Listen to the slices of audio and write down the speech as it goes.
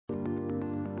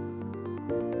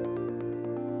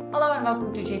Hello and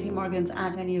welcome to JP Morgan's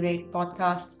At Any Rate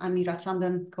podcast. I'm Meera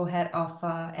Chandan, co-head of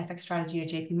FX strategy at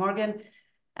JP Morgan.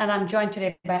 And I'm joined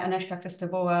today by Aneshka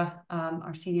Kristevova,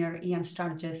 our senior EM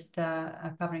strategist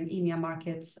covering EMEA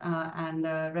markets and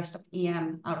the rest of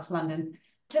EM out of London.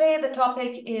 Today, the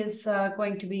topic is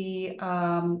going to be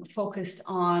focused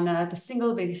on the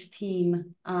single biggest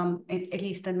theme, at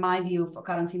least in my view, for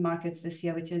currency markets this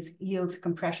year, which is yield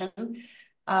compression.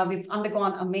 We've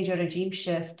undergone a major regime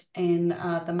shift in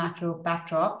the macro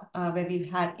backdrop, where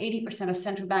we've had 80% of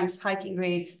central banks hiking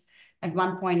rates at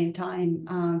one point in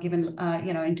time, given,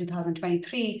 in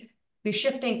 2023. We're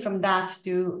shifting from that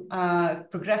to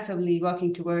progressively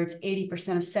working towards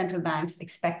 80% of central banks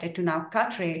expected to now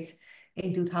cut rates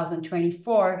in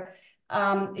 2024.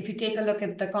 If you take a look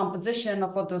at the composition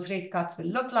of what those rate cuts will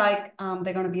look like,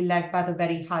 they're going to be led by the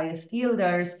very highest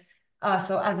yielders.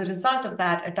 So as a result of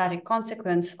that, a direct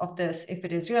consequence of this, if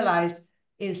it is realized,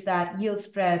 is that yield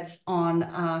spreads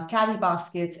on carry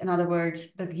baskets, in other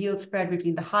words, the yield spread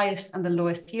between the highest and the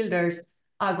lowest yielders,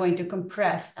 are going to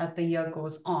compress as the year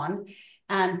goes on.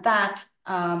 And that,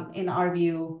 in our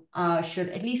view, should,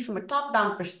 at least from a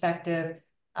top-down perspective,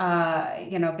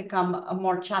 become a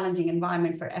more challenging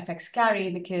environment for FX carry,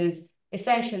 because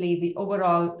essentially the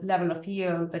overall level of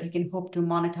yield that you can hope to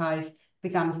monetize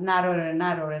becomes narrower and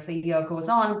narrower as the year goes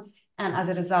on. And as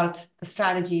a result, the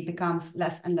strategy becomes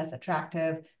less and less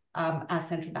attractive as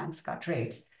central banks cut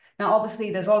rates. Now,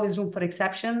 obviously, there's always room for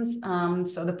exceptions.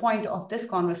 So the point of this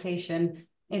conversation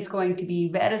is going to be,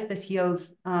 where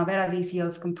are these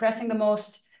yields compressing the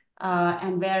most?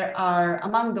 And where are,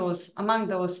 among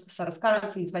those sort of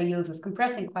currencies where yields is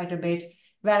compressing quite a bit,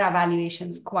 where are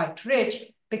valuations quite rich?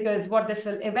 Because what this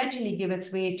will eventually give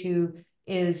its way to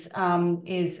is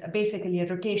basically a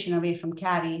rotation away from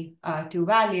carry to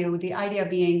value. The idea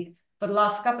being, for the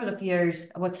last couple of years,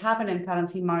 what's happened in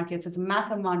currency markets is a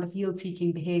massive amount of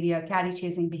yield-seeking behavior,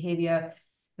 carry-chasing behavior,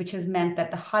 which has meant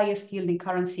that the highest yielding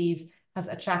currencies has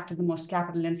attracted the most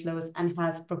capital inflows and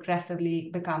has progressively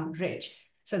become rich.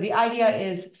 So the idea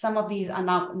is some of these are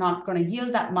now not going to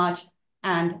yield that much,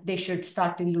 and they should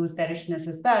start to lose their richness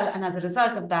as well. And as a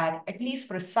result of that, at least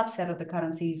for a subset of the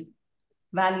currencies,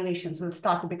 valuations will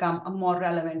start to become a more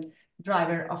relevant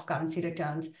driver of currency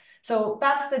returns. So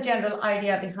that's the general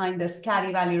idea behind this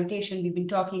carry value rotation. We've been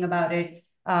talking about it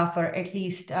for at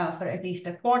least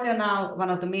a quarter now, one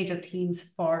of the major themes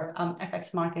for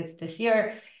FX markets this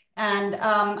year. And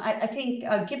I think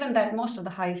given that most of the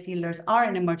highest yielders are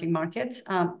in emerging markets,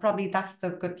 probably that's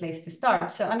the good place to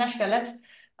start. So Aneshka,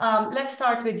 let's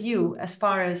start with you as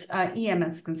far as EM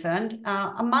is concerned.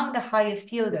 Among the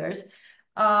highest yielders,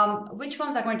 which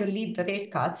ones are going to lead the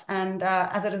rate cuts? And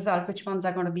as a result, which ones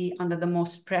are going to be under the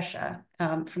most pressure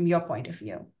from your point of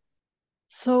view?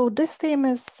 So this theme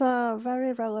is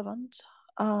very relevant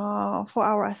for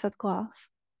our asset class.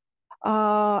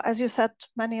 As you said,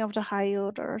 many of the high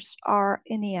yielders are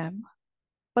in EM,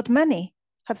 but many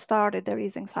have started their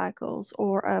easing cycles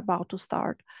or are about to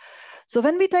start. So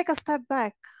when we take a step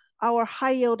back, our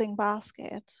high yielding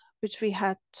basket, which we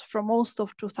had for most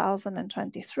of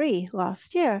 2023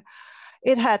 last year,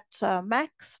 it had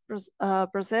Max,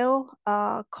 Brazil,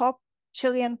 COP,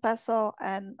 Chilean peso,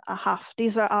 and AHAF.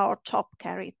 These are our top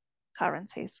carried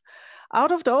currencies.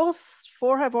 Out of those,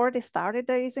 4 have already started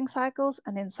their easing cycles,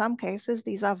 and in some cases,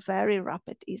 these are very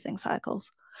rapid easing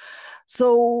cycles.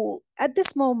 So at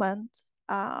this moment,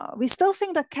 we still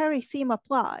think the carry theme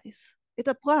applies. It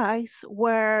applies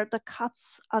where the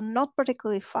cuts are not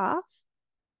particularly fast,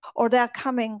 or they're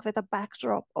coming with a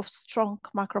backdrop of strong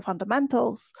macro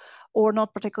fundamentals or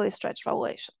not particularly stretched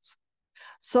valuations.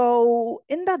 So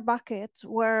in that bucket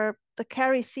where the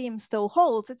carry theme still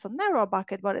holds, it's a narrow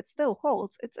bucket, but it still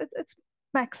holds, it's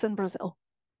Max in Brazil.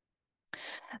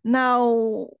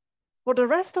 Now, for the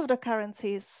rest of the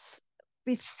currencies,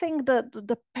 we think that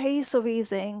the pace of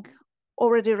easing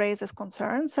already raises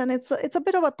concerns, and it's a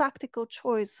bit of a tactical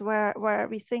choice where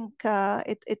we think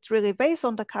it's really based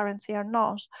on the currency or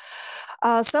not.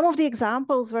 Some of the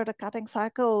examples where the cutting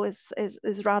cycle is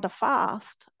rather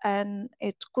fast and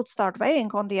it could start weighing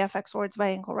on the FX, or it's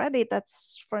weighing already.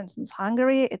 That's, for instance,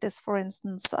 Hungary. It is, for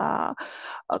instance, a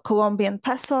Colombian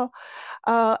peso.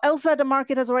 Elsewhere, the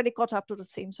market has already caught up to the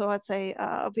theme. So I'd say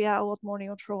we are a lot more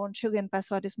neutral on Chilean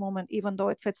peso at this moment, even though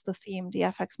it fits the theme. The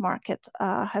FX market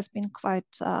has been quite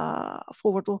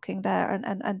forward-looking there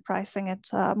and pricing it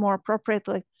more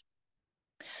appropriately.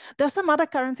 There's some other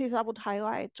currencies I would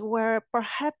highlight where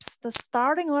perhaps the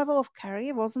starting level of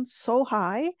carry wasn't so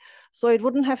high, so it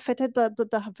wouldn't have fitted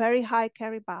the very high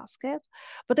carry basket,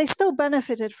 but they still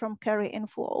benefited from carry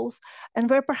inflows, and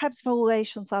where perhaps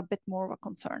valuations are a bit more of a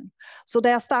concern. So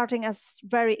they are starting as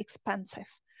very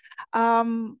expensive.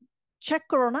 Czech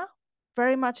koruna,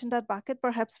 very much in that bucket.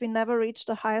 Perhaps we never reached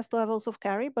the highest levels of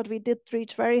carry, but we did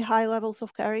reach very high levels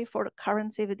of carry for the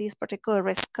currency with these particular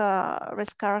risk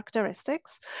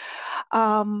characteristics.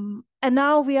 And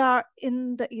now we are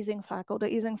in the easing cycle.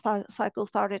 The easing cycle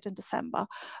started in December.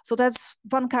 So that's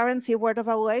one currency where the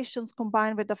valuations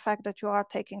combined with the fact that you are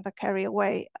taking the carry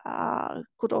away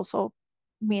could also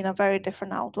mean a very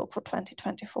different outlook for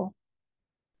 2024.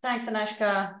 Thanks,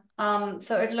 Aneshka.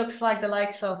 So it looks like the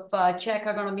likes of Czech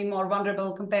are going to be more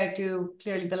vulnerable compared to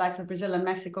clearly the likes of Brazil and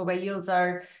Mexico, where yields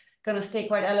are going to stay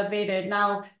quite elevated.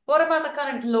 Now, what about the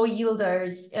current low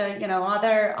yielders?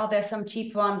 Are there some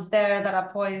cheap ones there that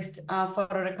are poised for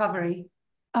a recovery?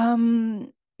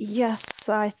 Yes,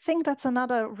 I think that's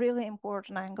another really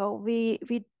important angle. We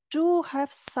do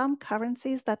have some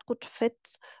currencies that could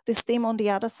fit this theme on the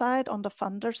other side, on the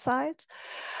funder side.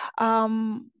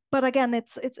 But again,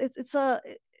 it's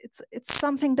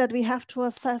something that we have to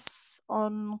assess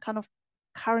on kind of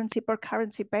currency per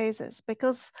currency basis,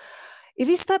 because if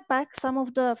we step back, some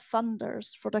of the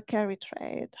funders for the carry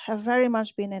trade have very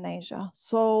much been in Asia.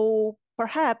 So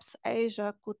perhaps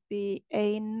Asia could be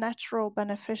a natural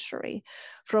beneficiary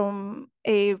from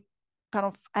a kind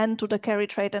of end to the carry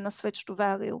trade and a switch to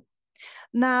value.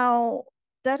 Now,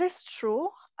 that is true,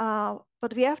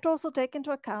 but we have to also take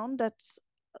into account that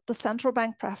the central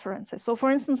bank preferences. So for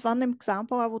instance, one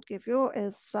example I would give you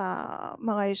is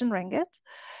Malaysian ringgit.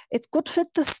 It could fit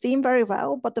this theme very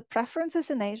well, but the preferences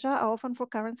in Asia are often for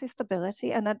currency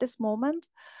stability. And at this moment,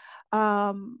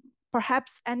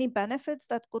 perhaps any benefits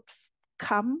that could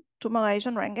come to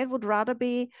Malaysian ringgit would rather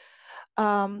be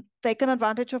taken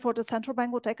advantage of, or the central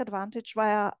bank will take advantage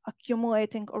via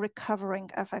accumulating or recovering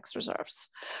FX reserves.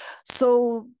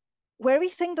 So where we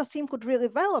think the theme could really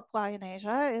well apply in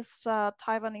Asia is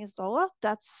Taiwanese dollar.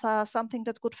 That's something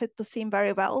that could fit the theme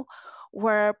very well,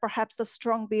 where perhaps the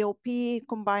strong BOP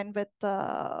combined with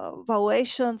the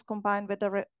valuations, combined with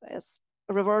the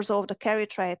reversal of the carry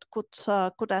trade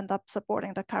could end up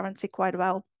supporting the currency quite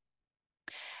well.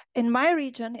 In my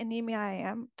region, in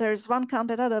EMEA, there's one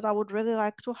candidate that I would really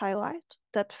like to highlight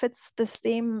that fits this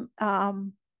theme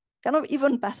kind of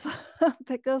even better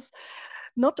because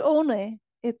not only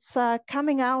it's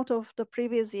coming out of the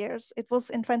previous years, it was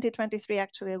in 2023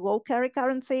 actually a low carry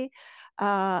currency.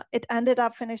 It ended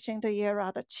up finishing the year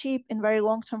rather cheap in very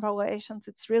long-term valuations.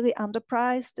 It's really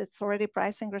underpriced. It's already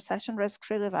pricing recession risk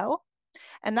really well.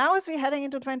 And now as we're heading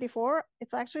into 24,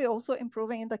 it's actually also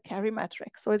improving in the carry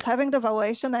metric. So it's having the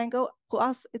valuation angle,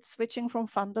 plus it's switching from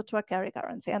funder to a carry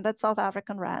currency, and that's South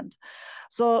African rand.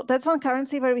 So that's one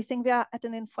currency where we think we are at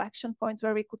an inflection point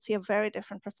where we could see a very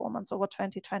different performance over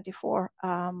 2024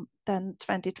 than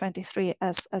 2023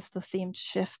 as the theme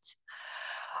shifts.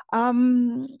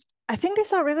 I think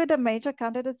these are really the major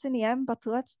candidates in EM, but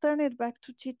let's turn it back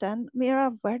to G10.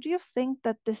 Mira, where do you think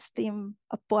that this theme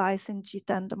applies in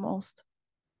G10 the most?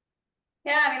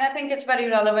 Yeah, I mean, I think it's very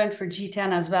relevant for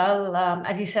G10 as well.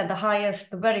 As you said,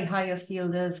 the very highest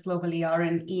yielders globally are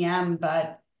in EM,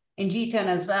 but in G10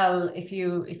 as well, if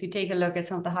you take a look at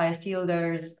some of the highest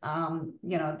yielders,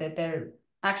 that they're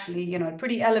actually,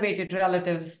 pretty elevated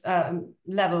relatives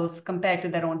levels compared to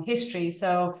their own history.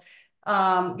 So,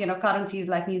 currencies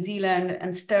like New Zealand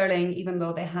and sterling, even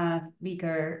though they have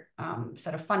weaker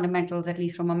sort of fundamentals, at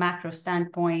least from a macro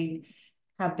standpoint,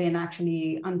 have been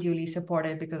actually unduly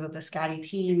supported because of the scary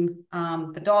theme.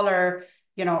 The dollar,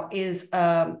 is,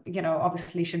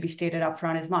 obviously should be stated up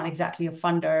front, is not exactly a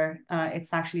funder.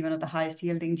 It's actually one of the highest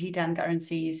yielding G10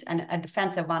 currencies, and a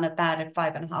defensive one at that at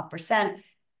 5.5%,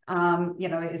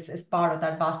 is part of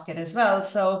that basket as well.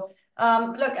 So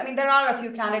look, I mean, there are a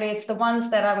few candidates. The ones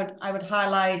that I would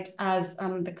highlight as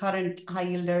the current high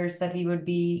yielders that we would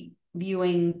be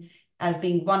viewing as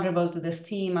being vulnerable to this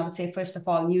theme, I would say, first of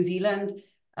all, New Zealand.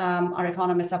 Our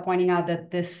economists are pointing out that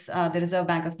the Reserve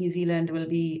Bank of New Zealand will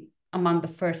be among the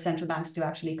first central banks to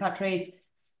actually cut rates,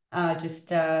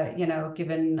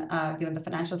 given the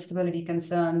financial stability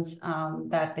concerns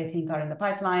that they think are in the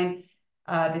pipeline.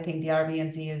 They think the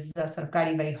RBNZ is sort of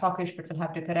guiding very hawkish, but we'll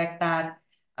have to correct that.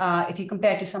 If you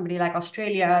compare to somebody like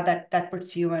Australia, that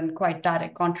puts you in quite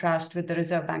direct contrast with the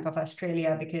Reserve Bank of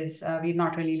Australia, because we're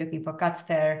not really looking for cuts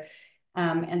there.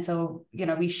 And so,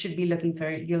 we should be looking for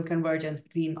yield convergence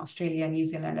between Australia and New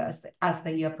Zealand as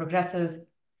the year progresses.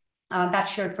 That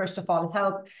should, first of all,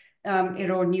 help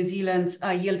erode New Zealand's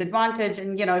yield advantage.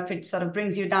 And, if it sort of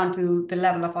brings you down to the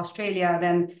level of Australia,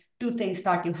 then two things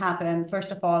start to happen.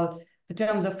 First of all, the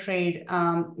terms of trade,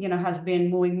 has been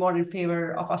moving more in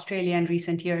favor of Australia in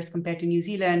recent years compared to New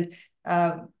Zealand.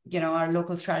 Our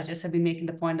local strategists have been making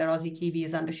the point that Aussie Kiwi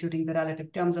is undershooting the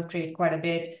relative terms of trade quite a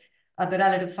bit. The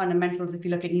relative fundamentals, if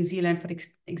you look at New Zealand, for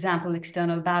example,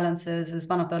 external balances is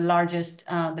one of the largest,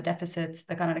 the deficits,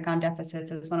 the current account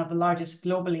deficits is one of the largest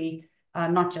globally,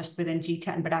 not just within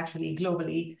G10, but actually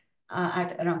globally.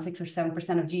 At around 6 or 7%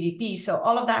 of GDP. So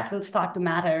all of that will start to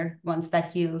matter once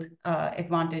that yield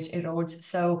advantage erodes.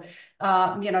 So,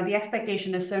 the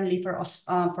expectation is certainly for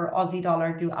Aussie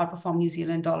dollar to outperform New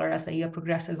Zealand dollar as the year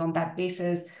progresses on that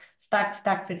basis. So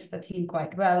that fits the theme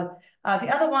quite well.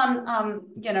 The other one,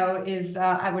 is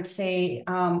I would say,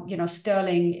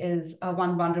 sterling is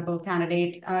one vulnerable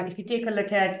candidate. If you take a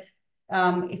look at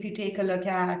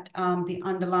the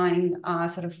underlying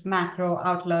sort of macro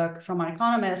outlook from our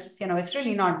economists, it's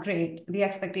really not great. The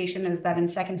expectation is that in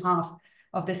second half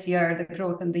of this year, the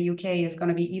growth in the UK is going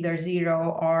to be either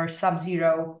zero or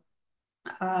sub-zero.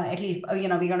 At least, we're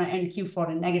going to end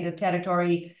Q4 in negative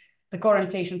territory. The core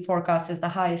inflation forecast is the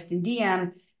highest in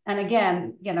DM. And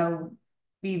again,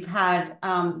 we've had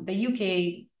the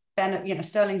UK,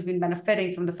 sterling's been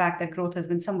benefiting from the fact that growth has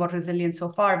been somewhat resilient so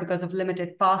far because of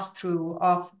limited pass-through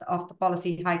of the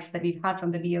policy hikes that we've had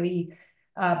from the BOE.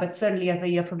 But certainly as the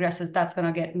year progresses, that's going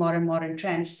to get more and more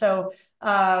entrenched. So,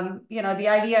 the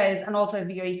idea is, and also if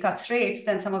BOE cuts rates,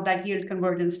 then some of that yield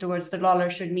convergence towards the dollar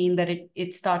should mean that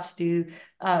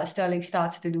sterling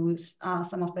starts to lose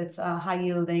some of its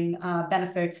high-yielding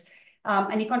benefits.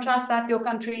 And you contrast that to a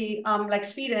country like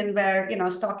Sweden, where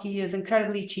stocky is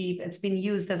incredibly cheap. It's been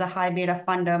used as a high beta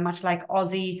funder, much like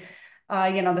Aussie.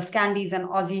 The Scandies and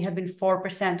Aussie have been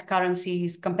 4%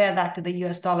 currencies. Compare that to the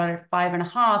US dollar at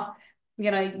 5.5%.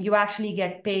 You actually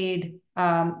get paid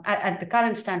at the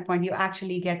current standpoint. You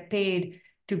actually get paid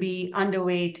to be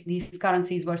underweight these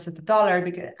currencies versus the dollar,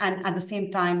 and at the same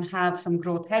time have some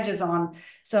growth hedges on.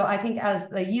 So I think as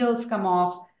the yields come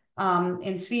off.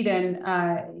 In Sweden,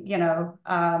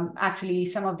 actually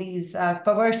some of these,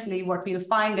 perversely, what we'll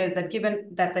find is that given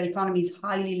that the economy is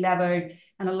highly levered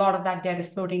and a lot of that debt is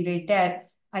floating rate debt,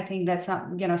 I think that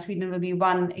Sweden will be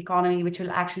one economy which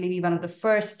will actually be one of the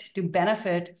first to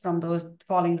benefit from those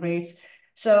falling rates.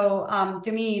 So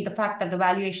to me, the fact that the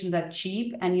valuations are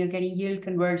cheap and you're getting yield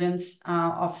convergence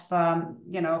of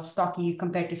stocky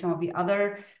compared to some of the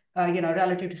other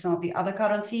relative to some of the other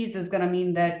currencies is going to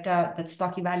mean that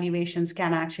stocky valuations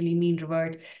can actually mean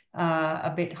revert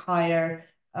a bit higher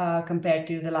compared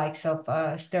to the likes of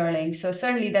sterling. So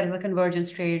certainly there is a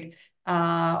convergence trade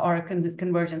or a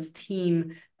convergence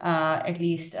theme, at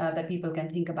least that people can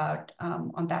think about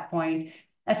on that point.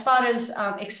 As far as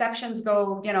exceptions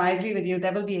go, I agree with you.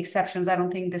 There will be exceptions. I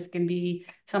don't think this can be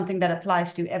something that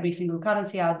applies to every single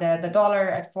currency out there. The dollar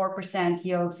at 4%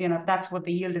 yields, if that's what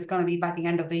the yield is going to be by the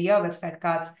end of the year with Fed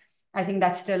cuts, I think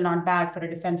that's still not bad for a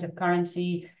defensive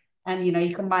currency. And,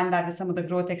 you combine that with some of the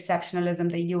growth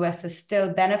exceptionalism the US is still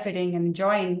benefiting and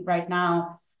enjoying right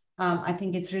now. I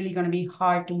think it's really going to be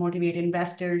hard to motivate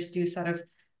investors to sort of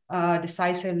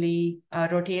decisively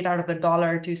rotate out of the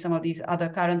dollar to some of these other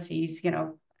currencies.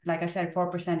 Like I said,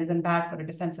 4% isn't bad for a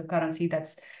defensive currency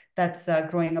that's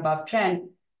growing above trend.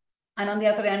 And on the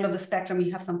other end of the spectrum,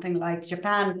 you have something like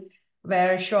Japan,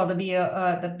 where sure the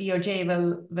BOJ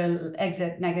will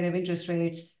exit negative interest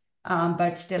rates,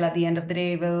 but still at the end of the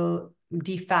day will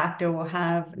de facto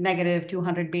have negative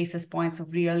 200 basis points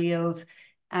of real yields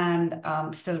and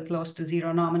still close to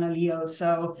zero nominal yields.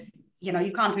 So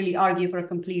you can't really argue for a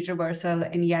complete reversal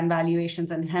in yen valuations,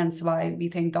 and hence why we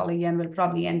think dollar yen will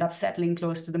probably end up settling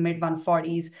close to the mid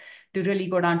 140s. To really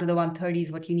go down to the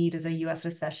 130s, what you need is a US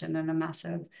recession and a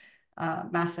massive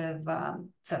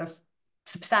sort of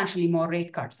substantially more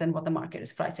rate cuts than what the market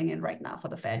is pricing in right now for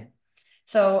the Fed.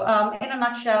 So in a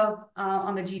nutshell,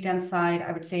 on the G10 side,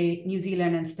 I would say New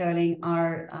Zealand and sterling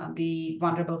are the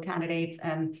vulnerable candidates,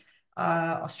 and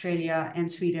Australia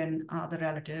and Sweden are the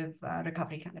relative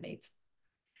recovery candidates.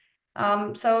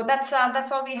 So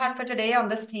that's all we had for today on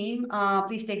this theme.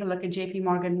 Please take a look at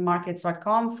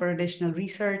jpmorganmarkets.com for additional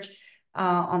research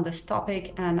on this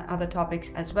topic and other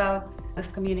topics as well. This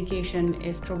communication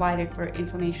is provided for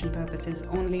information purposes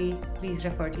only. Please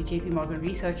refer to JP Morgan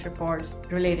research reports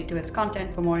related to its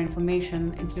content for more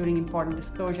information, including important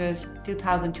disclosures.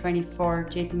 2024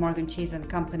 JP Morgan Chase &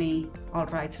 Company, all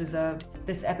rights reserved.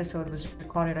 This episode was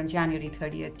recorded on January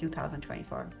 30th,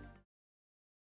 2024.